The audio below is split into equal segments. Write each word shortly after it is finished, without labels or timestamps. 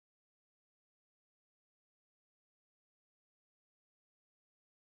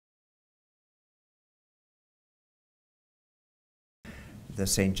the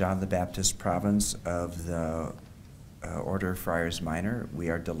St. John the Baptist province of the Order of Friars Minor. We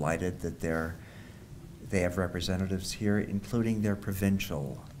are delighted that they have representatives here, including their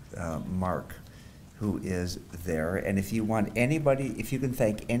provincial, Mark, who is there. And if you want anybody, if you can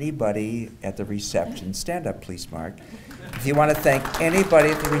thank anybody at the reception, stand up please, Mark. If you want to thank anybody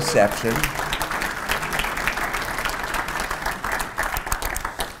at the reception,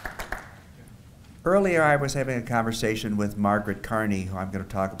 earlier I was having a conversation with Margaret Carney, who I'm going to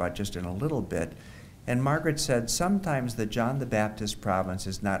talk about just in a little bit, and Margaret said sometimes the John the Baptist province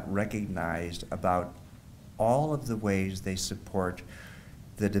is not recognized about all of the ways they support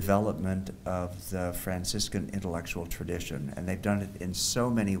the development of the Franciscan intellectual tradition, and they've done it in so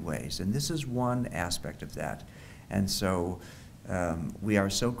many ways, and this is one aspect of that. And so we are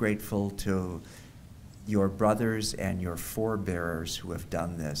so grateful to your brothers and your forebearers who have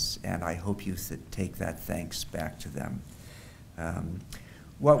done this, and I hope you take that thanks back to them.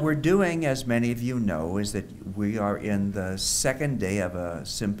 What we're doing, as many of you know, is that we are in the second day of a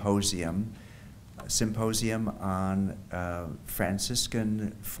symposium on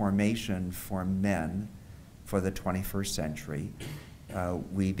Franciscan formation for men for the 21st century.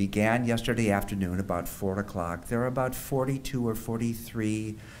 We began yesterday afternoon about 4 o'clock. There are about 42 or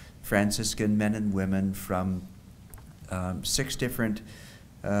 43 Franciscan men and women from 6 different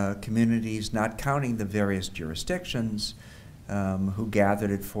communities, not counting the various jurisdictions, who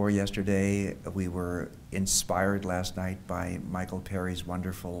gathered at 4 yesterday. We were inspired last night by Michael Perry's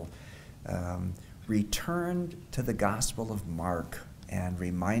wonderful return to the Gospel of Mark, and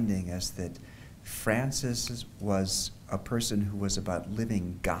reminding us that Francis was a person who was about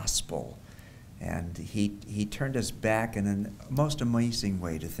living gospel. And he turned us back in a most amazing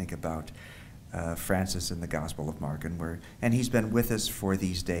way to think about Francis and the Gospel of Mark. And he's been with us for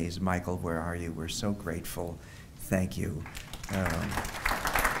these days. Michael, where are you? We're so grateful. Thank you.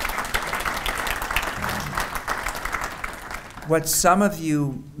 What some of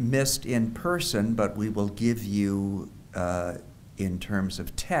you missed in person, but we will give you in terms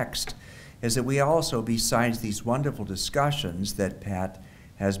of text, is that we also, besides these wonderful discussions that Pat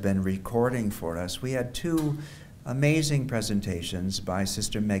has been recording for us, we had 2 amazing presentations by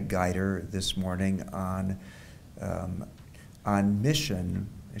Sister Meg Guider this morning on mission.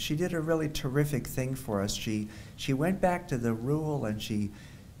 She did a really terrific thing for us. She went back to the rule, and she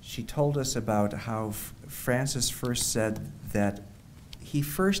told us about how Francis first said that he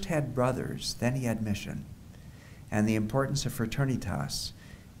first had brothers, then he had mission, and the importance of fraternitas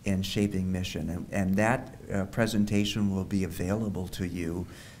in shaping mission. And that presentation will be available to you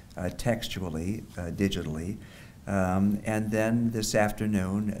textually, digitally. And then this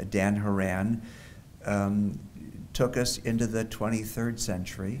afternoon, Dan Horan took us into the 23rd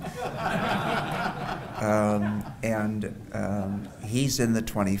century. He's in the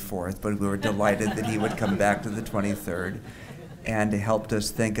 24th, but we were delighted that he would come back to the 23rd, and helped us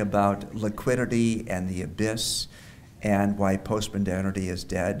think about liquidity and the abyss, and why postmodernity is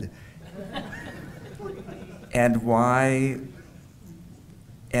dead, and why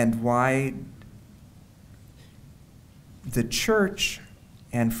the Church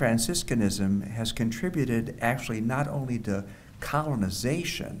and Franciscanism has contributed actually not only to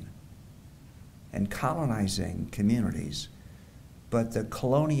colonization and colonizing communities, but the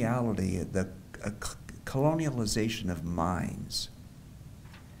colonialization of minds,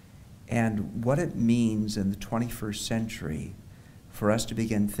 and what it means in the 21st century for us to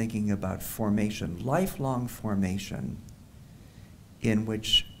begin thinking about formation, lifelong formation, in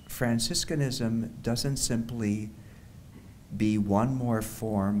which Franciscanism doesn't simply be one more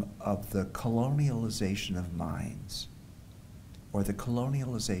form of the colonialization of minds or the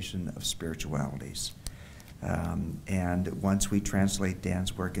colonialization of spiritualities. And once we translate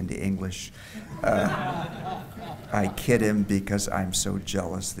Dan's work into English, I kid him because I'm so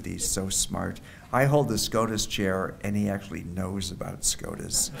jealous that he's so smart. I hold the SCOTUS chair, and he actually knows about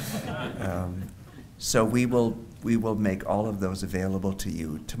SCOTUS. So we will make all of those available to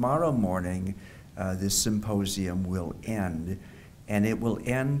you. Tomorrow morning, this symposium will end, and it will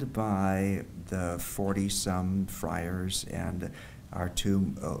end by the 40-some friars and our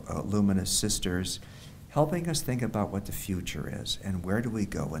 2 luminous sisters helping us think about what the future is, and where do we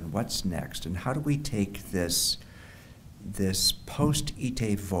go, and what's next, and how do we take this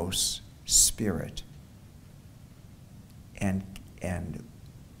post-ite vos spirit and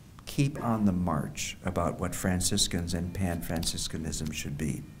keep on the march about what Franciscans and Pan-Franciscanism should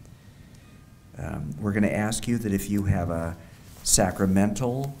be. We're going to ask you that if you have a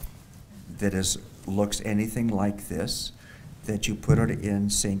sacramental that looks anything like this, that you put it in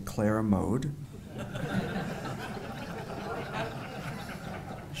St. Clair mode.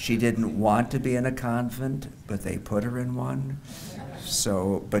 She didn't want to be in a convent, but they put her in one.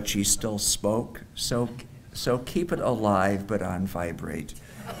 So, but she still spoke. So keep it alive, but on vibrate,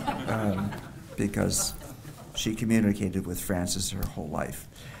 because she communicated with Francis her whole life.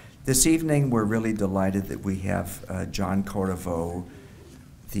 This evening, we're really delighted that we have John Corriveau,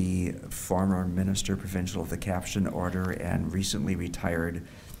 the former Minister Provincial of the Capuchin Order and recently retired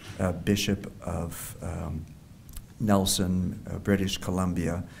Bishop of Nelson, British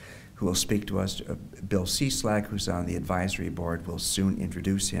Columbia, who will speak to us. Bill Cieslak, who's on the advisory board, will soon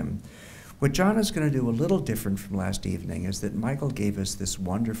introduce him. What John is going to do a little different from last evening is that Michael gave us this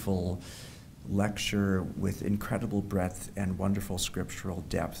wonderful lecture with incredible breadth and wonderful scriptural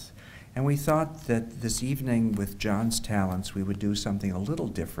depth. And we thought that this evening, with John's talents, we would do something a little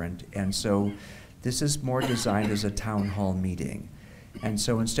different. And so this is more designed as a town hall meeting. And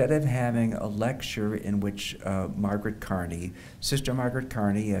so instead of having a lecture in which Margaret Carney, Sister Margaret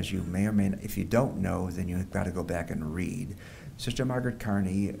Carney, as you may or may not, if you don't know, then you've got to go back and read. Sister Margaret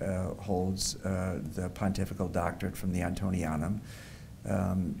Carney holds the pontifical doctorate from the Antonianum.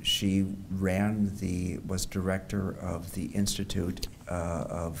 She was director of the Institute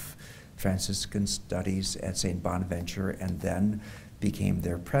of Franciscan Studies at St. Bonaventure, and then became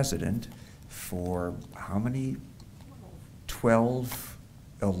their president for how many? 12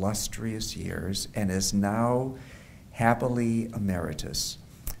 illustrious years, and is now happily emeritus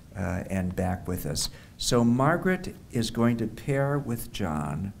and back with us. So Margaret is going to pair with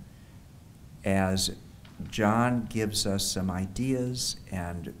John as John gives us some ideas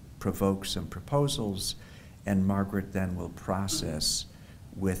and provokes some proposals, and Margaret then will process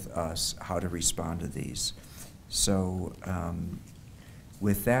with us how to respond to these. So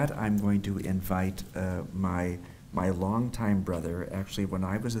with that, I'm going to invite my longtime brother. Actually, when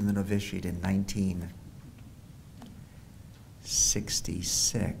I was in the novitiate in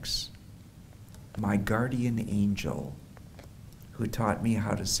 1966, my guardian angel, who taught me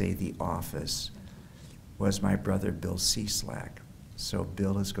how to say the office, was my brother Bill Cieslak. So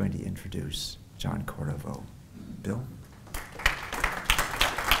Bill is going to introduce John Corriveau. Bill?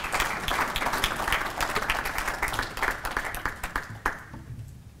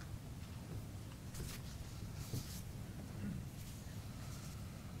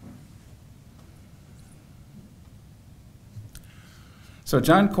 So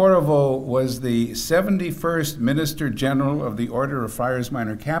John Corriveau was the 71st Minister General of the Order of Friars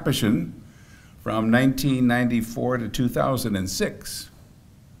Minor Capuchin from 1994 to 2006.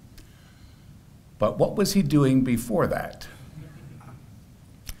 But what was he doing before that?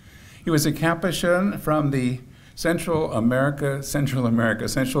 He was a Capuchin from the Central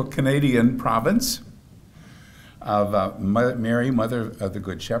Canadian province of Mary, Mother of the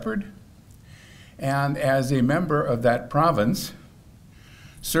Good Shepherd. And as a member of that province,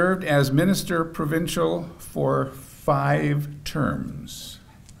 served as Minister Provincial for 5 terms,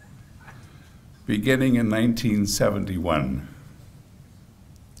 beginning in 1971.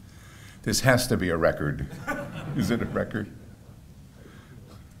 This has to be a record. Is it a record?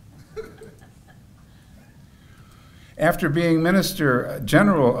 After being Minister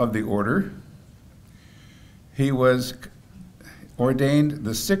General of the Order, he was ordained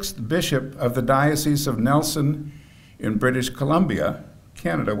the 6th Bishop of the Diocese of Nelson in British Columbia,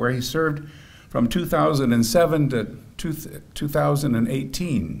 Canada, where he served from 2007 to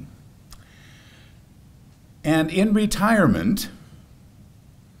 2018. And in retirement,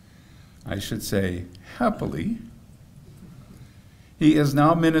 I should say happily, he is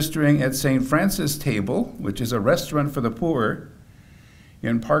now ministering at St. Francis Table, which is a restaurant for the poor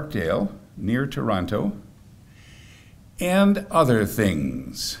in Parkdale, near Toronto, and other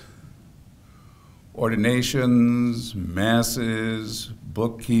things. Ordinations, masses,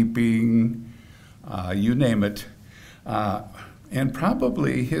 bookkeeping, you name it. And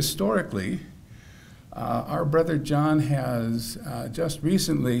probably historically, our brother John has just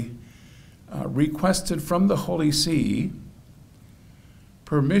recently requested from the Holy See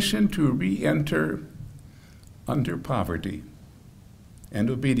permission to re-enter under poverty and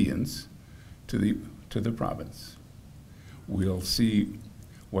obedience to the province. We'll see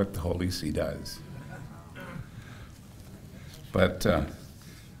what the Holy See does. But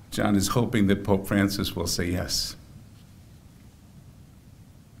John is hoping that Pope Francis will say yes.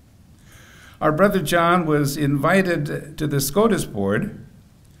 Our brother John was invited to the SCOTUS board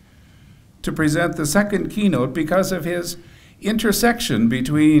to present the second keynote because of his intersection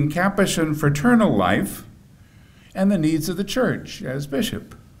between Capuchin fraternal life and the needs of the Church as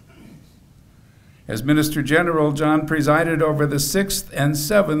bishop. As Minister General, John presided over the 6th and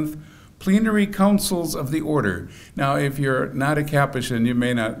 7th plenary councils of the order. Now, if you're not a Capuchin, you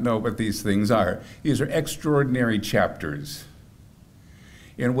may not know what these things are. These are extraordinary chapters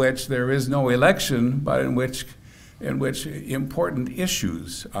in which there is no election, but in which important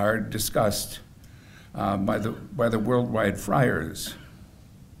issues are discussed by the worldwide friars.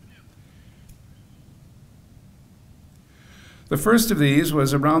 The first of these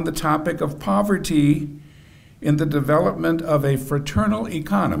was around the topic of poverty in the development of a fraternal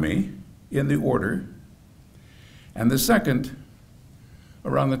economy in the order, and the second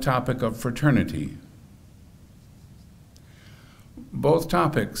around the topic of fraternity. Both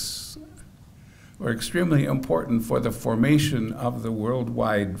topics were extremely important for the formation of the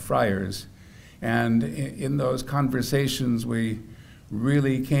worldwide friars, and in those conversations we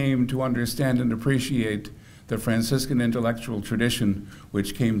really came to understand and appreciate the Franciscan intellectual tradition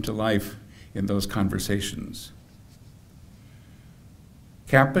which came to life in those conversations.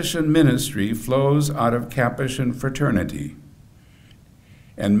 Capuchin ministry flows out of Capuchin fraternity,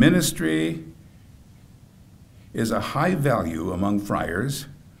 and ministry is a high value among friars,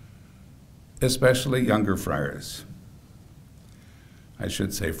 especially younger friars. I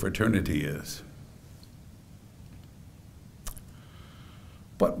should say fraternity is.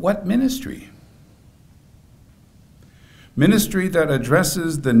 But what ministry? Ministry that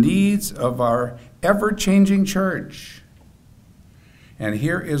addresses the needs of our ever-changing church. And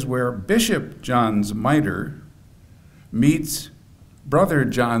here is where Bishop John's mitre meets Brother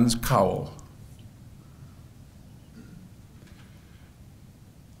John's cowl.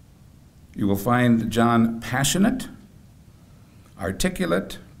 You will find John passionate,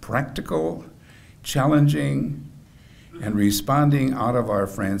 articulate, practical, challenging, and responding out of our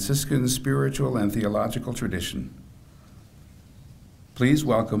Franciscan spiritual and theological tradition. Please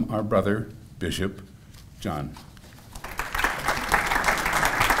welcome our brother, Bishop John.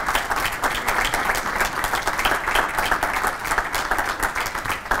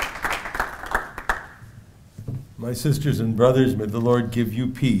 My sisters and brothers, may the Lord give you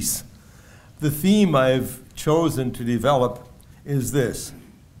peace. The theme I've chosen to develop is this: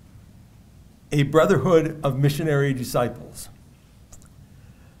 a brotherhood of missionary disciples.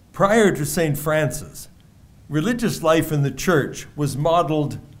 Prior to St. Francis, religious life in the church was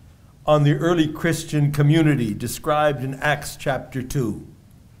modeled on the early Christian community described in Acts chapter 2.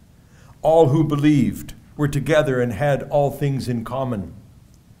 All who believed were together and had all things in common.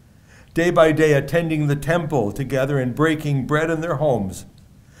 Day by day attending the temple together and breaking bread in their homes,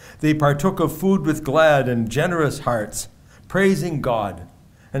 they partook of food with glad and generous hearts, praising God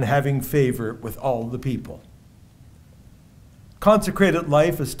and having favor with all the people. Consecrated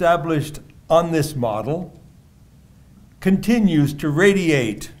life established on this model continues to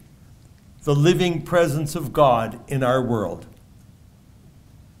radiate the living presence of God in our world.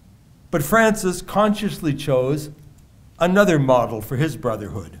 But Francis consciously chose another model for his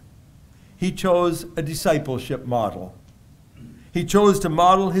brotherhood. He chose a discipleship model. He chose to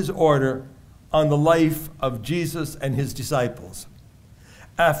model his order on the life of Jesus and his disciples.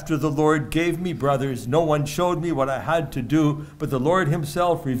 After the Lord gave me brothers, no one showed me what I had to do, but the Lord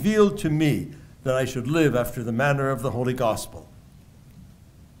himself revealed to me that I should live after the manner of the Holy Gospel.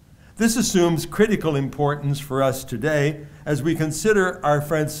 This assumes critical importance for us today as we consider our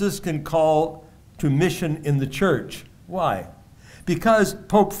Franciscan call to mission in the church. Why? Because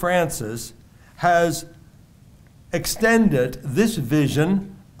Pope Francis has extended this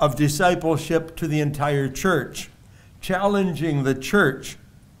vision of discipleship to the entire church, challenging the church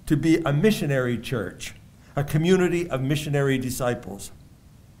to be a missionary church, a community of missionary disciples.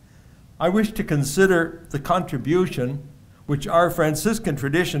 I wish to consider the contribution which our Franciscan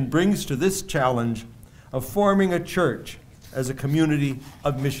tradition brings to this challenge of forming a church as a community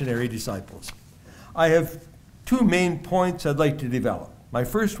of missionary disciples. I have two main points I'd like to develop. My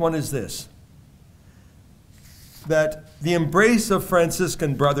first one is this: that the embrace of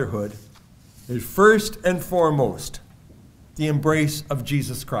Franciscan brotherhood is first and foremost the embrace of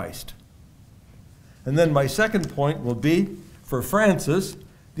Jesus Christ. And then my second point will be, for Francis,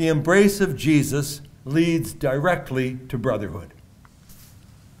 the embrace of Jesus leads directly to brotherhood.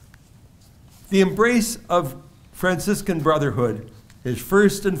 The embrace of Franciscan brotherhood is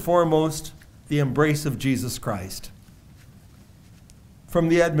first and foremost the embrace of Jesus Christ. From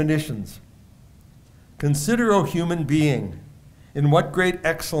the admonitions: consider, O human being, in what great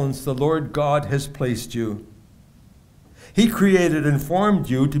excellence the Lord God has placed you. He created and formed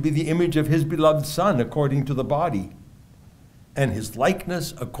you to be the image of his beloved Son according to the body, and his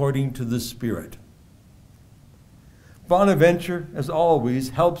likeness according to the Spirit. Bonaventure, as always,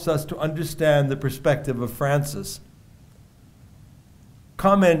 helps us to understand the perspective of Francis.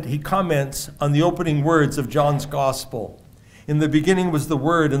 he comments on the opening words of John's Gospel. In the beginning was the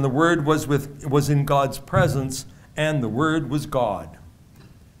Word, and the Word was in God's presence, and the Word was God.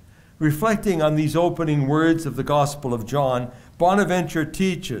 Reflecting on these opening words of the Gospel of John, Bonaventure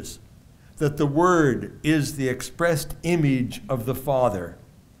teaches that the Word is the expressed image of the Father.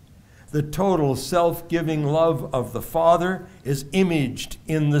 The total self-giving love of the Father is imaged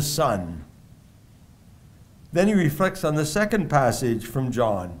in the Son. Then he reflects on the second passage from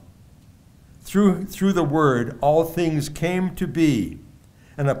John. Through the Word, all things came to be,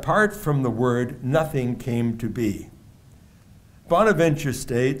 and apart from the Word, nothing came to be. Bonaventure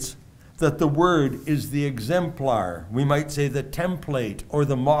states that the Word is the exemplar, we might say the template or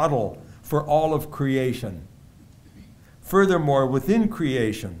the model for all of creation. Furthermore, within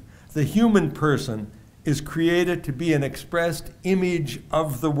creation, the human person is created to be an expressed image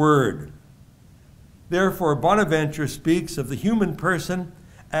of the Word. Therefore, Bonaventure speaks of the human person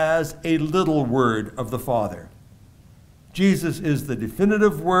as a little word of the Father. Jesus is the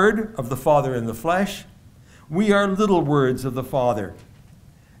definitive word of the Father in the flesh. We are little words of the Father.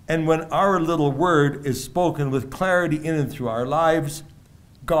 And when our little word is spoken with clarity in and through our lives,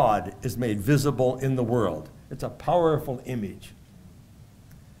 God is made visible in the world. It's a powerful image.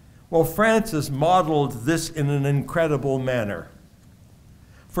 Well, Francis modeled this in an incredible manner.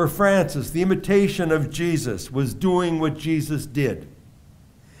 For Francis, the imitation of Jesus was doing what Jesus did.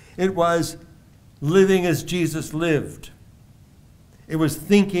 It was living as Jesus lived. It was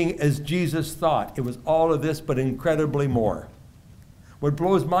thinking as Jesus thought. It was all of this, but incredibly more. What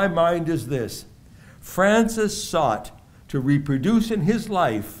blows my mind is this. Francis sought to reproduce in his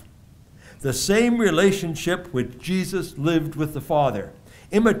life the same relationship which Jesus lived with the Father.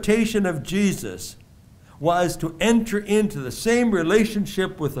 Imitation of Jesus was to enter into the same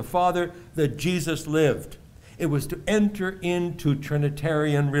relationship with the Father that Jesus lived. It was to enter into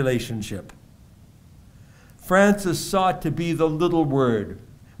Trinitarian relationship. Francis sought to be the little word,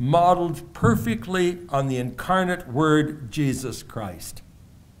 modeled perfectly on the incarnate Word, Jesus Christ.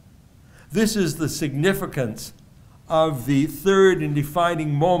 This is the significance of the third and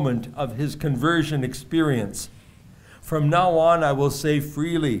defining moment of his conversion experience. From now on, I will say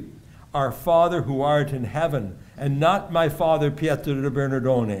freely, Our Father who art in heaven, and not my father Pietro de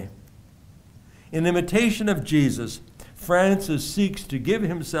Bernardone. In imitation of Jesus, Francis seeks to give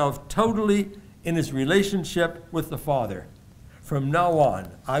himself totally in his relationship with the Father. From now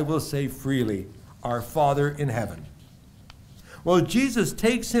on, I will say freely, Our Father in heaven. Well, Jesus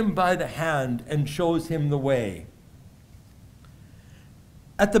takes him by the hand and shows him the way.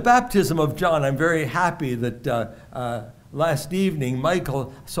 At the baptism of John, I'm very happy that last evening,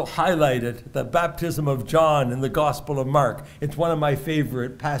 Michael so highlighted the baptism of John in the Gospel of Mark. It's one of my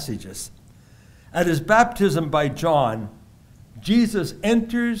favorite passages. At his baptism by John, Jesus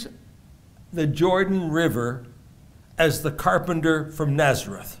enters the Jordan River as the carpenter from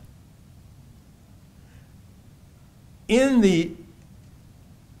Nazareth. In the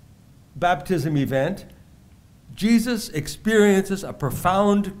baptism event, Jesus experiences a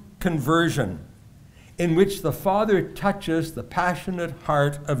profound conversion in which the Father touches the passionate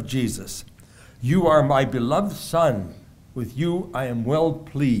heart of Jesus. You are my beloved Son. With you I am well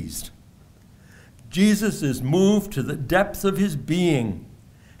pleased. Jesus is moved to the depth of his being,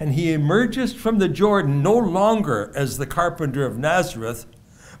 and he emerges from the Jordan no longer as the carpenter of Nazareth,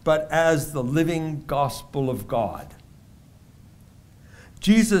 but as the living gospel of God.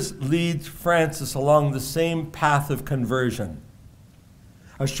 Jesus leads Francis along the same path of conversion.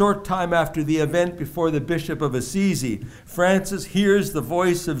 A short time after the event before the Bishop of Assisi, Francis hears the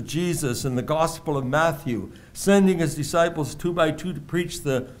voice of Jesus in the Gospel of Matthew, sending his disciples 2 by 2 to preach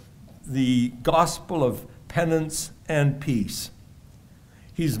the gospel of penance and peace.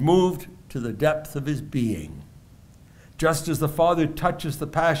 He's moved to the depth of his being. Just as the Father touches the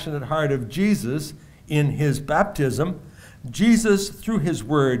passionate heart of Jesus in his baptism, Jesus, through his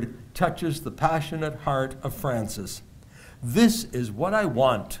word, touches the passionate heart of Francis. This is what I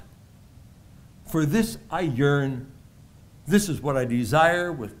want. For this I yearn. This is what I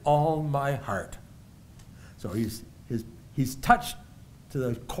desire with all my heart. So he's touched to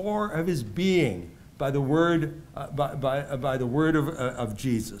the core of his being by the word, by the word of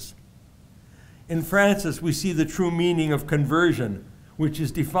Jesus. In Francis, we see the true meaning of conversion, which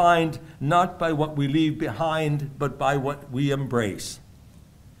is defined not by what we leave behind, but by what we embrace.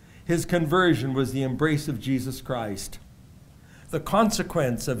 His conversion was the embrace of Jesus Christ. The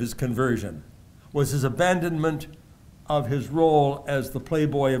consequence of his conversion was his abandonment of his role as the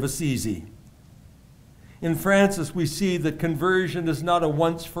playboy of Assisi. In Francis, we see that conversion is not a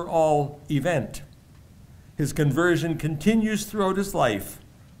once-for-all event. His conversion continues throughout his life.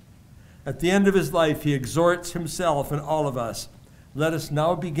 At the end of his life, he exhorts himself and all of us, "Let us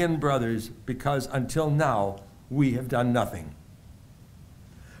now begin, brothers, because until now we have done nothing."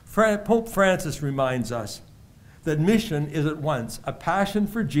 Pope Francis reminds us that mission is at once a passion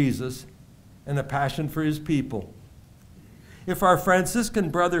for Jesus and a passion for his people. If our Franciscan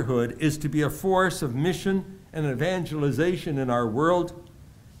brotherhood is to be a force of mission and evangelization in our world,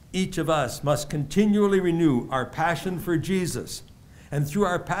 each of us must continually renew our passion for Jesus, and through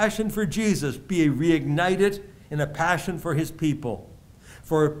our passion for Jesus be reignited in a passion for his people.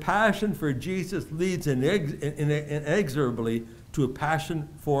 For a passion for Jesus leads inexorably to a passion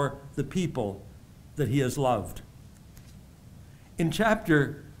for the people that he has loved. In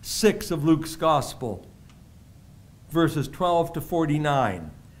chapter 6 of Luke's Gospel, verses 12 to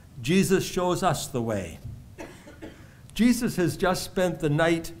 49, Jesus shows us the way. Jesus has just spent the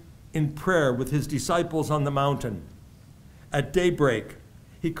night in prayer with his disciples on the mountain. At daybreak,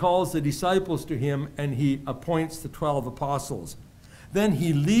 he calls the disciples to him and he appoints the 12 apostles. Then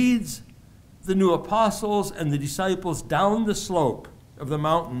he leads the new apostles and the disciples down the slope of the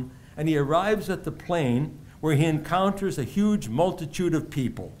mountain, and he arrives at the plain where he encounters a huge multitude of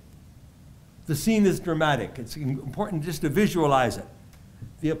people. The scene is dramatic. It's important just to visualize it.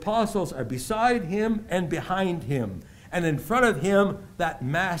 The apostles are beside him and behind him, and in front of him, that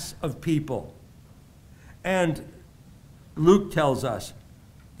mass of people. And Luke tells us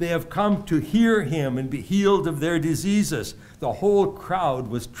they have come to hear him and be healed of their diseases. The whole crowd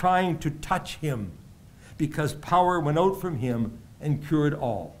was trying to touch him because power went out from him and cured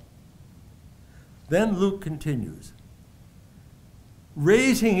all. Then Luke continues,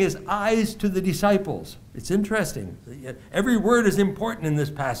 raising his eyes to the disciples. It's interesting. Every word is important in this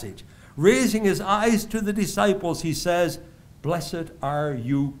passage. Raising his eyes to the disciples, he says, "Blessed are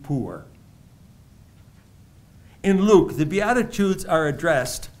you poor." In Luke, the Beatitudes are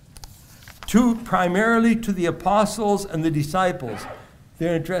addressed primarily to the apostles and the disciples.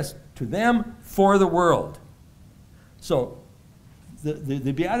 They're addressed to them for the world. So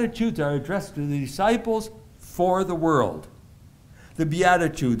the Beatitudes are addressed to the disciples for the world. The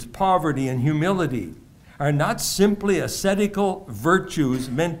Beatitudes, poverty and humility, are not simply ascetical virtues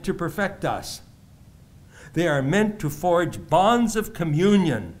meant to perfect us. They are meant to forge bonds of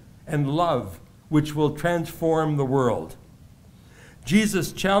communion and love which will transform the world.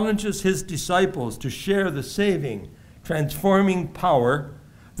 Jesus challenges his disciples to share the saving, transforming power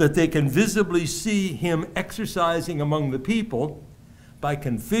that they can visibly see him exercising among the people by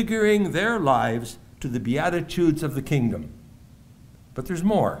configuring their lives to the beatitudes of the kingdom. But there's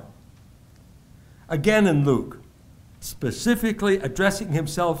more. Again in Luke, specifically addressing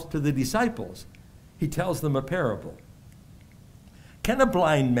himself to the disciples, he tells them a parable. Can a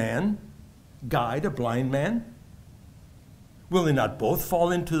blind man guide a blind man? Will they not both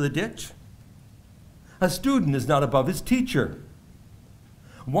fall into the ditch? A student is not above his teacher.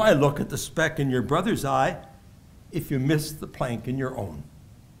 Why look at the speck in your brother's eye if you miss the plank in your own?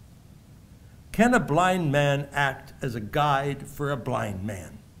 Can a blind man act as a guide for a blind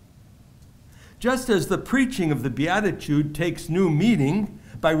man? Just as the preaching of the Beatitude takes new meaning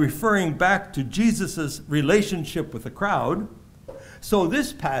by referring back to Jesus' relationship with the crowd, so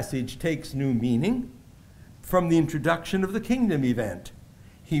this passage takes new meaning from the introduction of the kingdom event.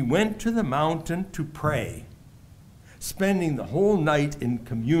 He went to the mountain to pray, spending the whole night in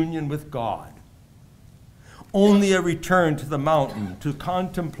communion with God. Only a return to the mountain, to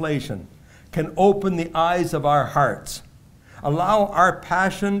contemplation, can open the eyes of our hearts, allow our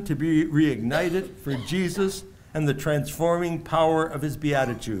passion to be reignited for Jesus and the transforming power of his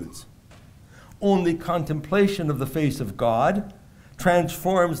Beatitudes. Only contemplation of the face of God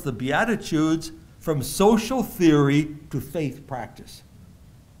transforms the Beatitudes from social theory to faith practice.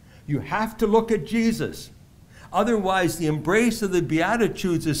 You have to look at Jesus. Otherwise, the embrace of the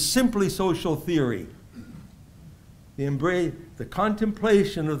Beatitudes is simply social theory. The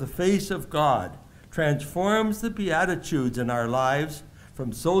contemplation of the face of God transforms the Beatitudes in our lives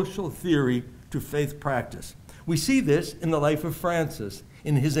from social theory to faith practice. We see this in the life of Francis,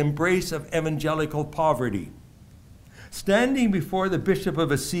 in his embrace of evangelical poverty. Standing before the Bishop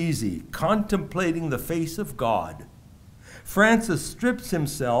of Assisi, contemplating the face of God, Francis strips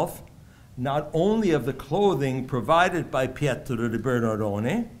himself not only of the clothing provided by Pietro de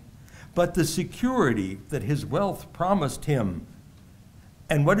Bernardone, but the security that his wealth promised him.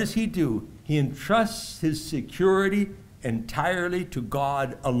 And what does he do? He entrusts his security entirely to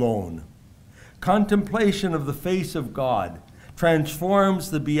God alone. Contemplation of the face of God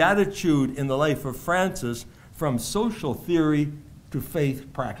transforms the beatitude in the life of Francis from social theory to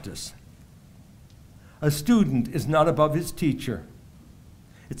faith practice. A student is not above his teacher.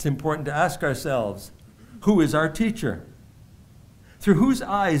 it's important to ask ourselves, who is our teacher? Through whose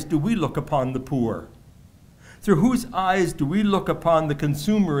eyes do we look upon the poor? Through whose eyes do we look upon the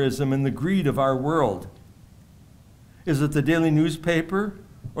consumerism and the greed of our world? Is it the daily newspaper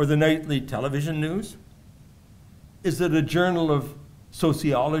or the nightly television news? Is it a journal of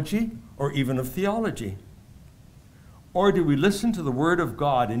sociology or even of theology? Or do we listen to the Word of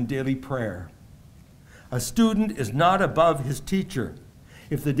God in daily prayer? A student is not above his teacher.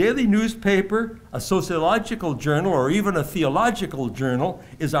 If the daily newspaper, a sociological journal, or even a theological journal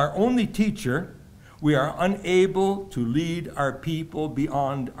is our only teacher, we are unable to lead our people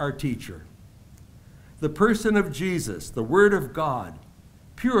beyond our teacher. The person of Jesus, the Word of God,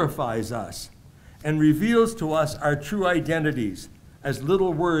 purifies us and reveals to us our true identities as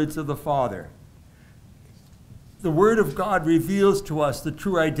little words of the Father. The Word of God reveals to us the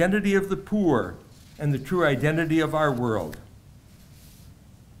true identity of the poor and the true identity of our world.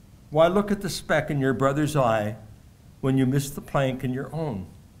 Why look at the speck in your brother's eye when you miss the plank in your own?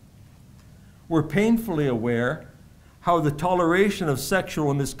 We're painfully aware how the toleration of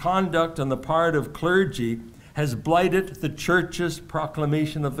sexual misconduct on the part of clergy has blighted the church's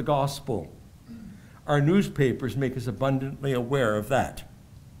proclamation of the gospel. Our newspapers make us abundantly aware of that.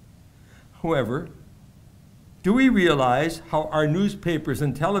 However, do we realize how our newspapers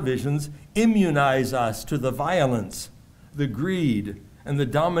and televisions immunize us to the violence, the greed, and the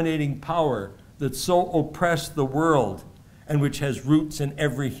dominating power that so oppress the world and which has roots in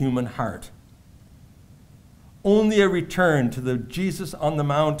every human heart? Only a return to the Jesus on the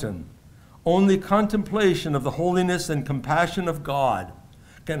mountain, only contemplation of the holiness and compassion of God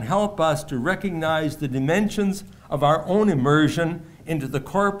can help us to recognize the dimensions of our own immersion into the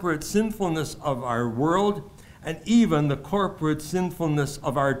corporate sinfulness of our world and even the corporate sinfulness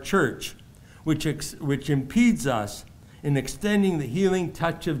of our church, which impedes us in extending the healing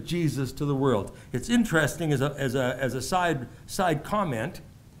touch of Jesus to the world. It's interesting as a side comment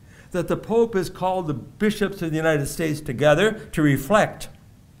that the Pope has called the bishops of the United States together to reflect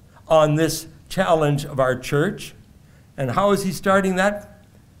on this challenge of our church. And how is he starting that?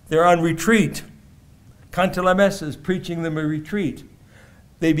 They're on retreat. Cantalamessa is preaching them a retreat.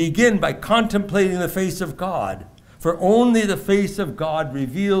 They begin by contemplating the face of God, for only the face of God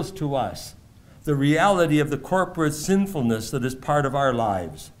reveals to us the reality of the corporate sinfulness that is part of our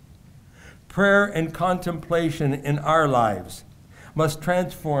lives. Prayer and contemplation in our lives must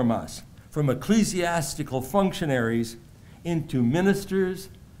transform us from ecclesiastical functionaries into ministers,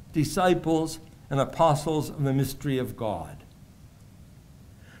 disciples, and apostles of the mystery of God.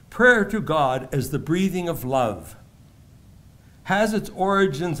 Prayer to God as the breathing of love has its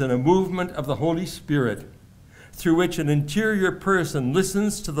origins in a movement of the Holy Spirit through which an interior person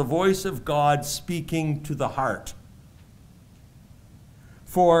listens to the voice of God speaking to the heart.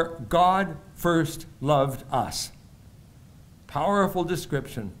 For God first loved us. Powerful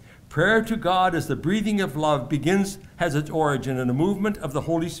description. Prayer to God as the breathing of love has its origin in a movement of the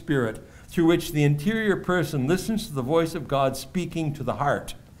Holy Spirit through which the interior person listens to the voice of God speaking to the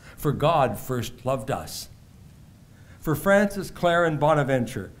heart. For God first loved us. For Francis, Clare, and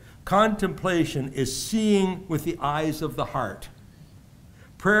Bonaventure, contemplation is seeing with the eyes of the heart.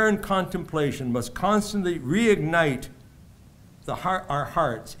 Prayer and contemplation must constantly reignite our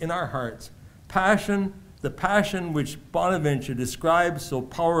hearts, the passion which Bonaventure describes so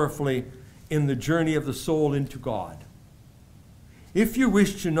powerfully in The Journey of the Soul into God. If you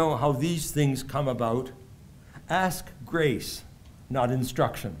wish to know how these things come about, ask grace, not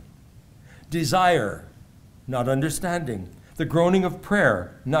instruction. Desire, not understanding. The groaning of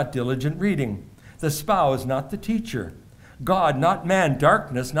prayer, not diligent reading. The spouse, not the teacher. God, not man.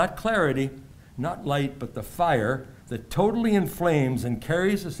 Darkness, not clarity. Not light, but the fire that totally inflames and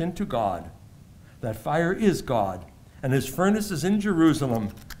carries us into God. That fire is God, and his furnace is in Jerusalem,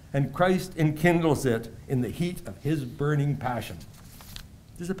 and Christ enkindles it in the heat of his burning passion.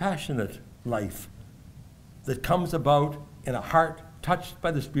 There's a passionate life that comes about in a heart touched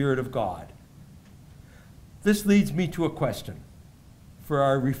by the Spirit of God. This leads me to a question for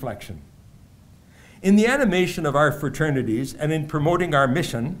our reflection. In the animation of our fraternities and in promoting our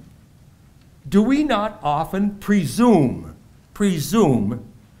mission, do we not often presume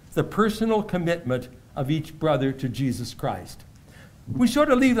the personal commitment of each brother to Jesus Christ? We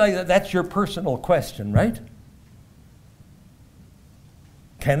sort of leave like that. That's your personal question, right?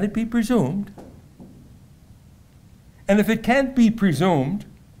 Can it be presumed? And if it can't be presumed,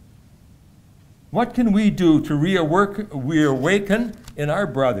 what can we do to reawaken in our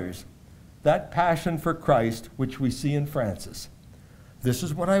brothers that passion for Christ which we see in Francis? This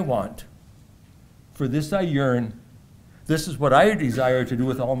is what I want. For this I yearn. This is what I desire to do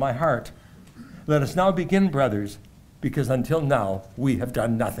with all my heart. Let us now begin, brothers, because until now we have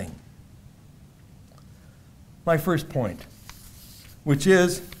done nothing. My first point, which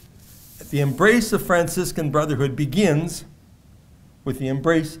is that the embrace of Franciscan brotherhood begins with the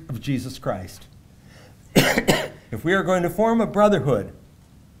embrace of Jesus Christ. If we are going to form a brotherhood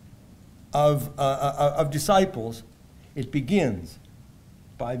of disciples, it begins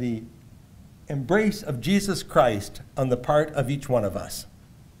by the embrace of Jesus Christ on the part of each one of us.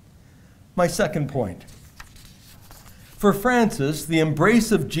 My second point. For Francis, the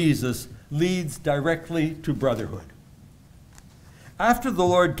embrace of Jesus leads directly to brotherhood. After the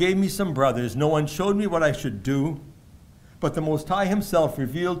Lord gave me some brothers, no one showed me what I should do, but the Most High himself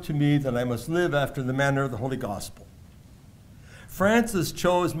revealed to me that I must live after the manner of the Holy Gospel. Francis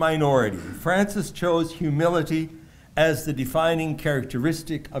chose minority. Francis chose humility as the defining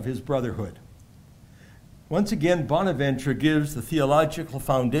characteristic of his brotherhood. Once again, Bonaventure gives the theological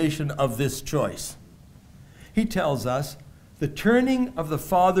foundation of this choice. He tells us, the turning of the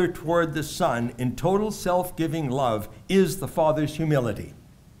Father toward the Son in total self-giving love is the Father's humility.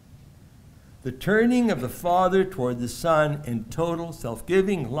 The turning of the Father toward the Son in total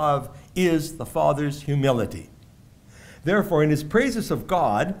self-giving love is the Father's humility. Therefore, in his praises of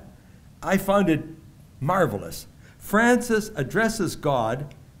God, I found it marvelous. Francis addresses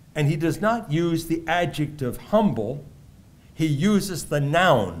God, and he does not use the adjective humble. He uses the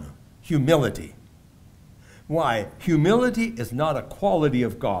noun humility. Why? Humility is not a quality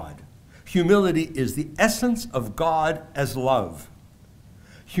of God. Humility is the essence of God as love.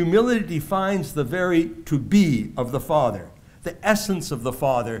 Humility defines the very to be of the Father, the essence of the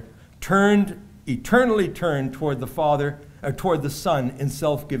Father, eternally turned toward the Father, or toward the Son in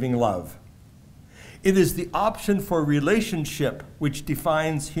self-giving love. It is the option for relationship which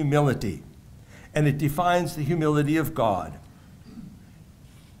defines humility, and it defines the humility of God.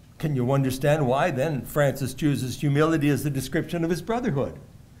 Can you understand why then Francis chooses humility as the description of his brotherhood?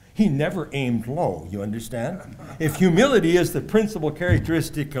 He never aimed low, you understand? If humility is the principal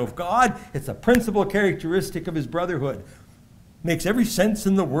characteristic of God, it's a principal characteristic of his brotherhood. Makes every sense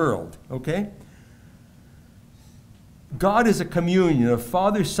in the world, okay? God is a communion of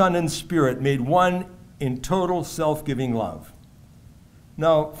Father, Son, and Spirit made one in total self-giving love.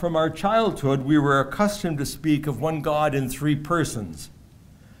 Now, from our childhood, we were accustomed to speak of one God in three persons.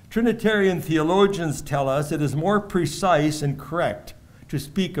 Trinitarian theologians tell us it is more precise and correct to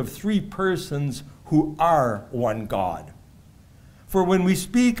speak of three persons who are one God. For when we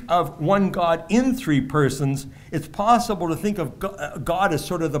speak of one God in three persons, it's possible to think of God as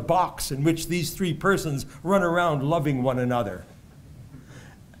sort of the box in which these three persons run around loving one another.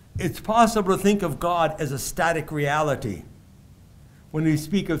 It's possible to think of God as a static reality. When we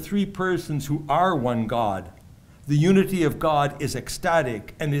speak of three persons who are one God, the unity of God is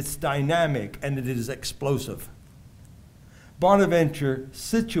ecstatic, and it's dynamic, and it is explosive. Bonaventure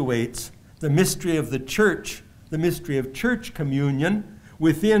situates the mystery of the church, the mystery of church communion,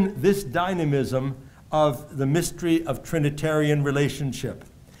 within this dynamism of the mystery of Trinitarian relationship.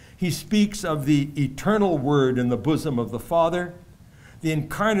 He speaks of the eternal Word in the bosom of the Father, the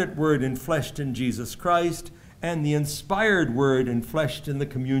incarnate Word enfleshed in Jesus Christ, and the inspired Word enfleshed in the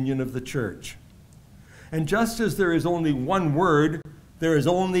communion of the church. And just as there is only one Word, there is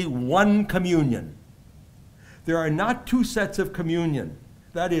only one communion. There are not two sets of communion.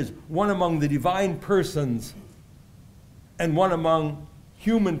 That is, one among the divine persons and one among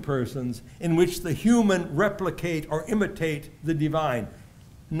human persons, in which the human replicate or imitate the divine.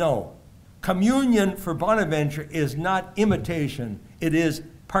 No. Communion for Bonaventure is not imitation, it is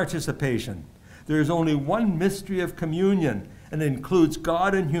participation. There is only one mystery of communion, and it includes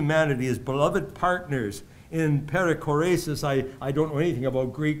God and humanity as beloved partners. In perichoresis, I don't know anything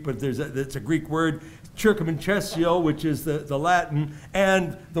about Greek, but it's a Greek word, circumcessio, which is the Latin,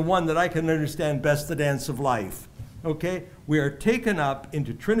 and the one that I can understand best, the dance of life. Okay? We are taken up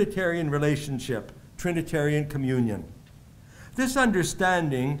into Trinitarian relationship, Trinitarian communion. This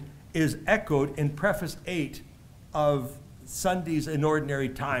understanding is echoed in Preface 8 of Sundays in Ordinary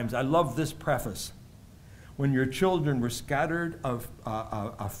Times. I love this preface. When your children were scattered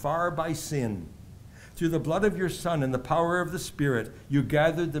afar by sin, through the blood of your Son and the power of the Spirit, you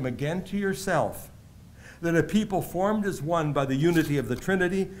gathered them again to yourself, that a people formed as one by the unity of the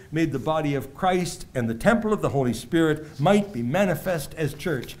Trinity, made the body of Christ and the temple of the Holy Spirit, might be manifest as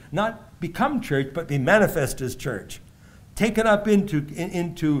church. Not become church, but be manifest as church. Taken up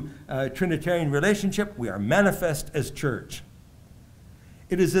into Trinitarian relationship, we are manifest as church.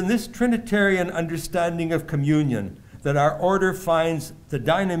 It is in this Trinitarian understanding of communion that our order finds the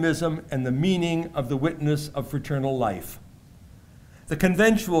dynamism and the meaning of the witness of fraternal life. The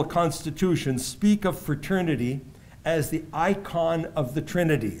conventual constitutions speak of fraternity as the icon of the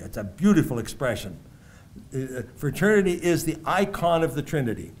Trinity. It's a beautiful expression. Fraternity is the icon of the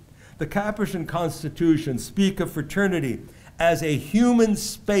Trinity. The Capuchin constitutions speak of fraternity as a human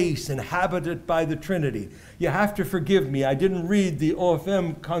space inhabited by the Trinity. You have to forgive me, I didn't read the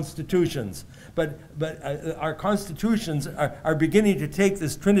OFM constitutions, but our constitutions are beginning to take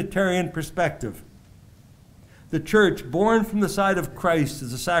this Trinitarian perspective. The Church, born from the side of Christ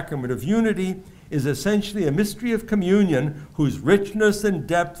as a sacrament of unity, is essentially a mystery of communion whose richness and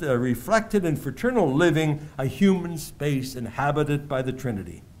depth are reflected in fraternal living, a human space inhabited by the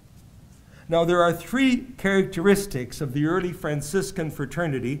Trinity. Now, there are three characteristics of the early Franciscan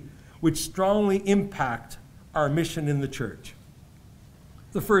fraternity which strongly impact our mission in the Church.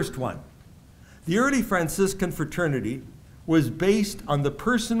 The first one, the early Franciscan fraternity was based on the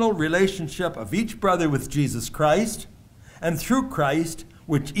personal relationship of each brother with Jesus Christ, and through Christ,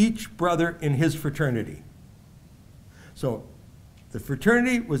 with each brother in his fraternity. So, the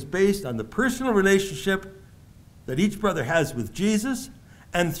fraternity was based on the personal relationship that each brother has with Jesus,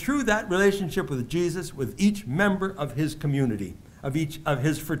 and through that relationship with Jesus, with each member of his community, of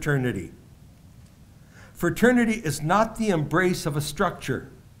his fraternity. Fraternity is not the embrace of a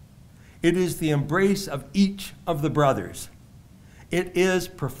structure. It is the embrace of each of the brothers. It is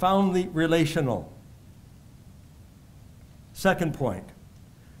profoundly relational. Second point,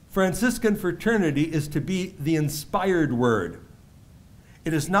 Franciscan fraternity is to be the inspired word.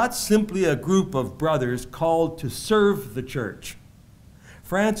 It is not simply a group of brothers called to serve the Church.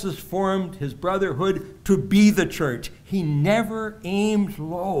 Francis formed his brotherhood to be the Church. He never aimed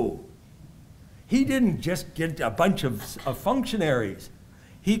low. He didn't just get a bunch of functionaries.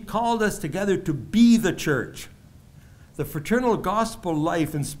 He called us together to be the Church. The fraternal gospel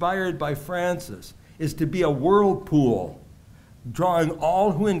life inspired by Francis is to be a whirlpool, drawing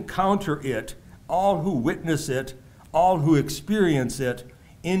all who encounter it, all who witness it, all who experience it,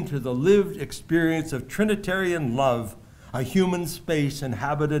 into the lived experience of Trinitarian love, a human space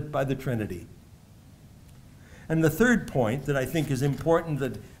inhabited by the Trinity. And the third point that I think is important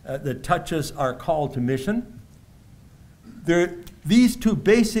that touches our call to mission, these two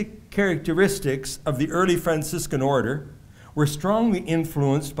basic characteristics of the early Franciscan order were strongly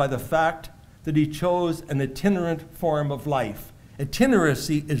influenced by the fact that he chose an itinerant form of life.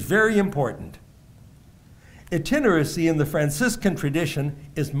 Itineracy is very important. Itineracy in the Franciscan tradition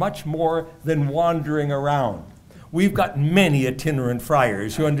is much more than wandering around. We've got many itinerant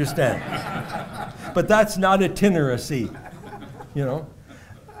friars, you understand. But that's not itineracy, you know.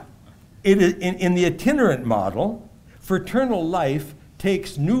 It is, in the itinerant model, fraternal life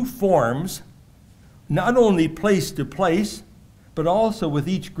takes new forms, not only place to place, but also with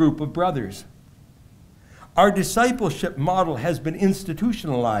each group of brothers. Our discipleship model has been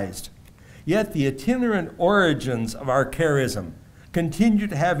institutionalized, yet the itinerant origins of our charism continue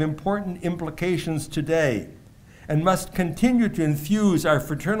to have important implications today and must continue to infuse our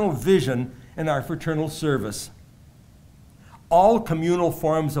fraternal vision and our fraternal service. All communal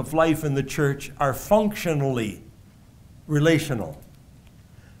forms of life in the Church are functionally relational.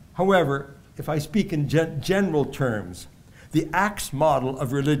 However, if I speak in general terms, the Acts model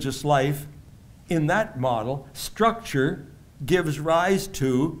of religious life, in that model, structure gives rise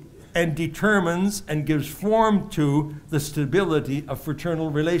to and determines and gives form to the stability of fraternal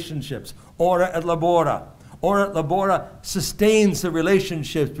relationships. Ora et labora. Ora et labora sustains the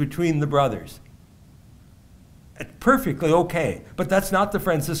relationships between the brothers. Perfectly okay, but that's not the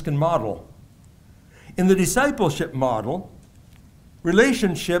Franciscan model. In the discipleship model,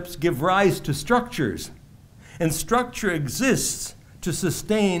 relationships give rise to structures, and structure exists to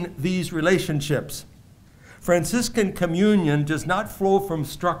sustain these relationships. Franciscan communion does not flow from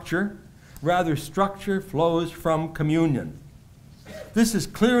structure, rather structure flows from communion. This is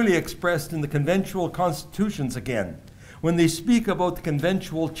clearly expressed in the conventual constitutions again, when they speak about the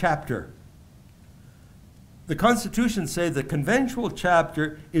conventual chapter. The constitutions say the conventual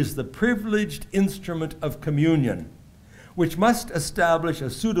chapter is the privileged instrument of communion, which must establish a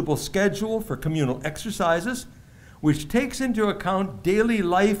suitable schedule for communal exercises, which takes into account daily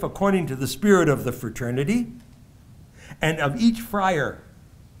life according to the spirit of the fraternity and of each friar.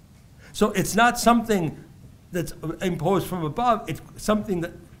 So it's not something that's imposed from above, it's something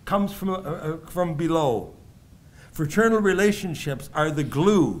that comes from below. Fraternal relationships are the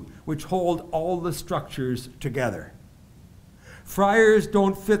glue which hold all the structures together. Friars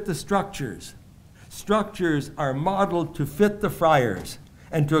don't fit the structures. Structures are modeled to fit the friars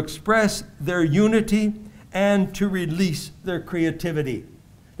and to express their unity and to release their creativity.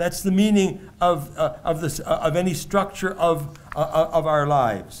 That's the meaning of any structure of our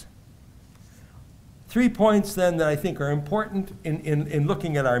lives. 3 points then that I think are important in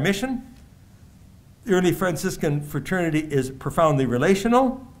looking at our mission. The early Franciscan fraternity is profoundly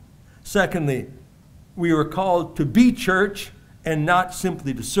relational. Secondly, we were called to be church and not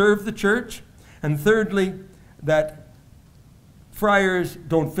simply to serve the church. And thirdly, that friars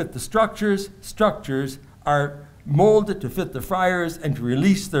don't fit the structures. Structures are molded to fit the friars and to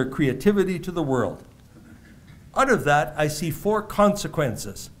release their creativity to the world. Out of that, I see 4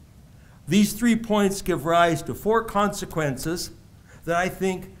 consequences. These 3 points give rise to 4 consequences that I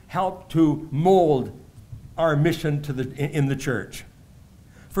think help to mold our mission in the church.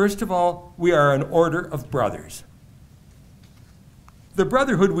 First of all, we are an order of brothers. The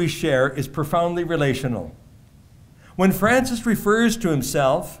brotherhood we share is profoundly relational. When Francis refers to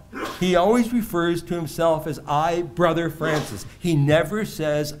himself, he always refers to himself as I, Brother Francis. He never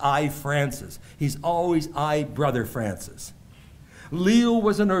says I, Francis. He's always I, Brother Francis. Leo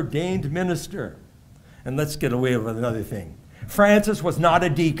was an ordained minister. And let's get away with another thing. Francis was not a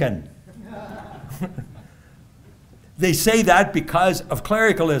deacon. They say that because of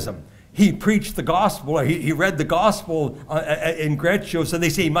clericalism. He preached the gospel, or he read the gospel in Greccio, so they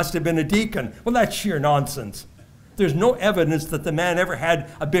say he must have been a deacon. Well, that's sheer nonsense. There's no evidence that the man ever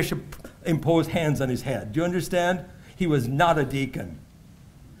had a bishop impose hands on his head. Do you understand? He was not a deacon.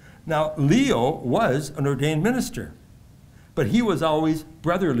 Now, Leo was an ordained minister, but he was always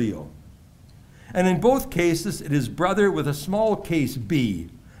Brother Leo. And in both cases, it is brother with a small case b,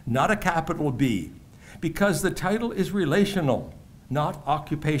 not a capital B, because the title is relational, not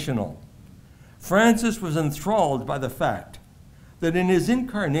occupational. Francis was enthralled by the fact that in his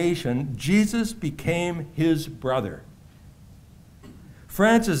incarnation, Jesus became his brother.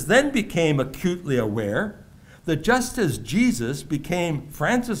 Francis then became acutely aware that just as Jesus became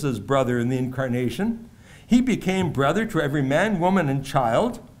Francis's brother in the incarnation, he became brother to every man, woman, and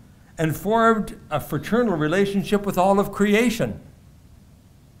child, and formed a fraternal relationship with all of creation.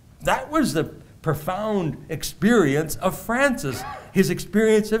 That was the profound experience of Francis, his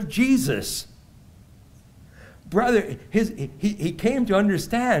experience of Jesus. Brother, he came to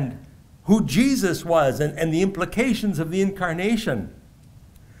understand who Jesus was and the implications of the incarnation.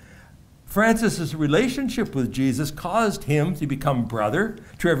 Francis's relationship with Jesus caused him to become brother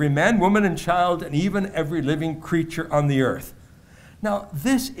to every man, woman, and child, and even every living creature on the earth. Now,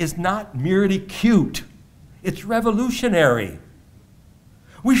 this is not merely cute. It's revolutionary.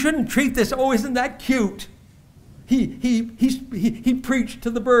 We shouldn't treat this, oh, isn't that cute? He preached to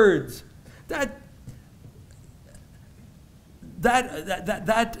the birds. That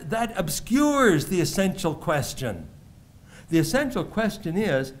obscures the essential question. The essential question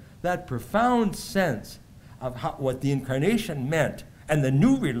is that profound sense of what the incarnation meant and the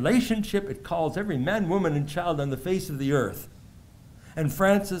new relationship it calls every man, woman, and child on the face of the earth. And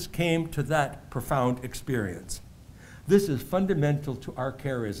Francis came to that profound experience. This is fundamental to our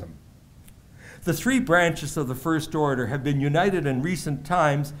charism. The 3 branches of the First Order have been united in recent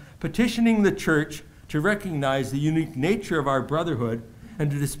times, petitioning the Church to recognize the unique nature of our brotherhood and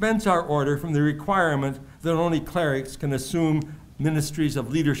to dispense our order from the requirement that only clerics can assume ministries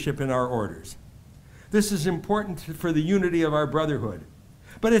of leadership in our orders. This is important for the unity of our brotherhood,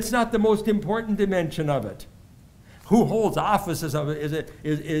 but it's not the most important dimension of it. Who holds offices in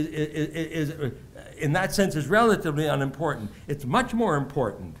that sense is relatively unimportant. It's much more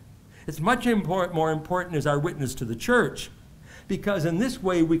important. It's much more important is our witness to the church, because in this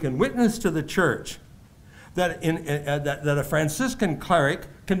way we can witness to the church that a Franciscan cleric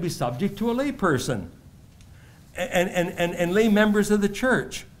can be subject to a lay person and lay members of the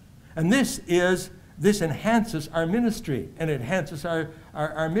church. And this enhances our ministry and it enhances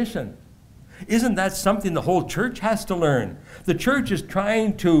our mission. Isn't that something the whole church has to learn? The church is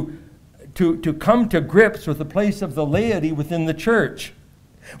trying to come to grips with the place of the laity within the church.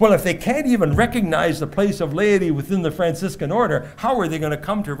 Well, if they can't even recognize the place of laity within the Franciscan order, how are they going to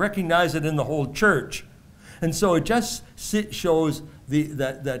come to recognize it in the whole church? And so it just shows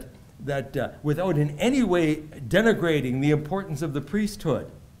that without in any way denigrating the importance of the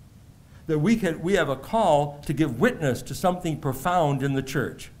priesthood, that we have a call to give witness to something profound in the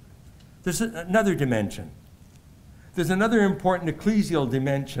church. There's another dimension. There's another important ecclesial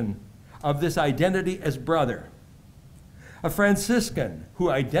dimension of this identity as brother. A Franciscan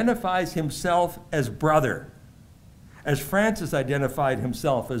who identifies himself as brother, as Francis identified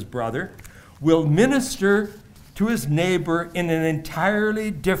himself as brother, will minister to his neighbor in an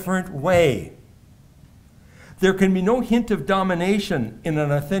entirely different way. There can be no hint of domination in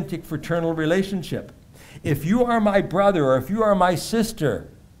an authentic fraternal relationship. If you are my brother or if you are my sister,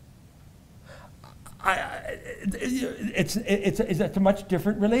 it's a much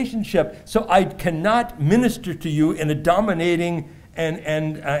different relationship. So I cannot minister to you in a dominating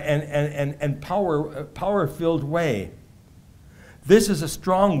and power-filled way. This is a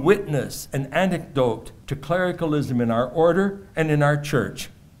strong witness, an anecdote to clericalism in our order and in our church.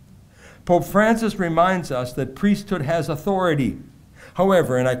 Pope Francis reminds us that priesthood has authority.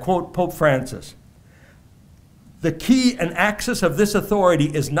 However, and I quote Pope Francis, "The key and axis of this authority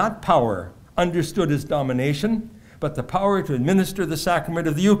is not power, understood as domination, but the power to administer the sacrament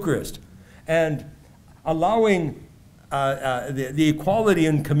of the Eucharist." And allowing the equality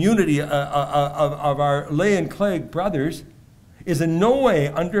and community of our lay and cleric brothers is in no way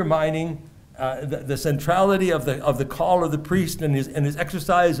undermining the centrality of the call of the priest and his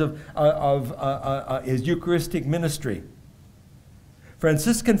exercise of his Eucharistic ministry.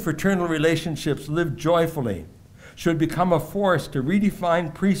 Franciscan fraternal relationships lived joyfully should become a force to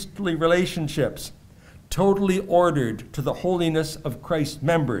redefine priestly relationships, totally ordered to the holiness of Christ's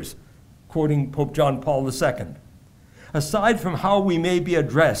members, quoting Pope John Paul II. Aside from how we may be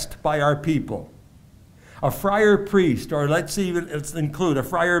addressed by our people, a friar priest, or let's include a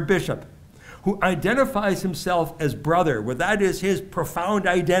friar bishop, who identifies himself as brother, where that is his profound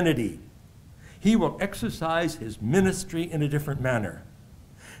identity, he will exercise his ministry in a different manner.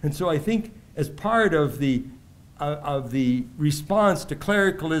 And so I think as part of the response to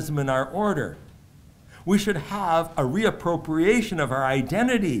clericalism in our order, we should have a reappropriation of our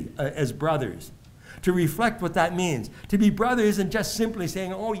identity as brothers, to reflect what that means. To be brother isn't just simply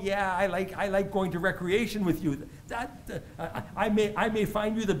saying, "Oh yeah, I like going to recreation with you. I may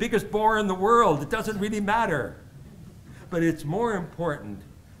find you the biggest bore in the world. It doesn't really matter." But it's more important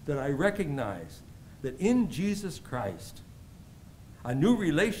that I recognize that in Jesus Christ, a new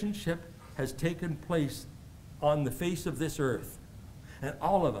relationship has taken place on the face of this earth, and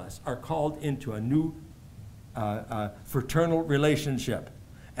all of us are called into a new fraternal relationship.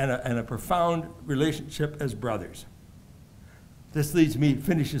 And a profound relationship as brothers. This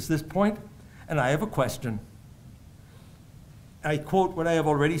finishes this point, and I have a question. I quote what I have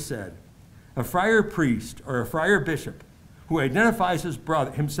already said. A friar priest or a friar bishop who identifies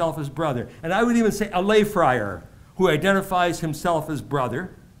himself as brother, and I would even say a lay friar who identifies himself as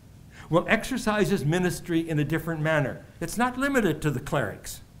brother, will exercise his ministry in a different manner. It's not limited to the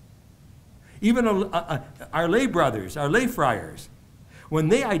clerics. Even our lay brothers, our lay friars, when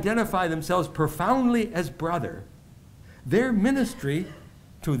they identify themselves profoundly as brother, their ministry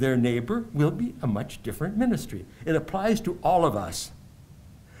to their neighbor will be a much different ministry. It applies to all of us.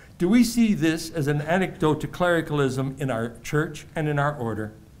 Do we see this as an anecdote to clericalism in our church and in our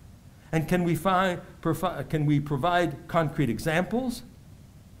order? And can we provide concrete examples?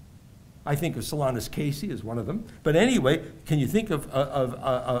 I think of Solanus Casey as one of them. But anyway, can you think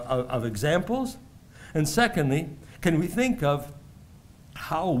of examples? And secondly, can we think of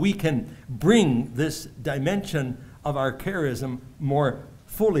how we can bring this dimension of our charism more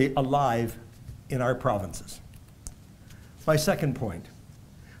fully alive in our provinces? My second point,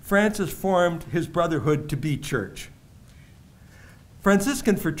 Francis formed his brotherhood to be church.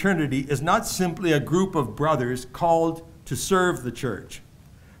 Franciscan fraternity is not simply a group of brothers called to serve the church.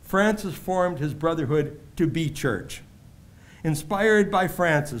 Francis formed his brotherhood to be church. Inspired by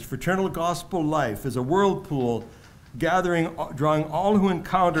Francis, fraternal gospel life is a whirlpool drawing all who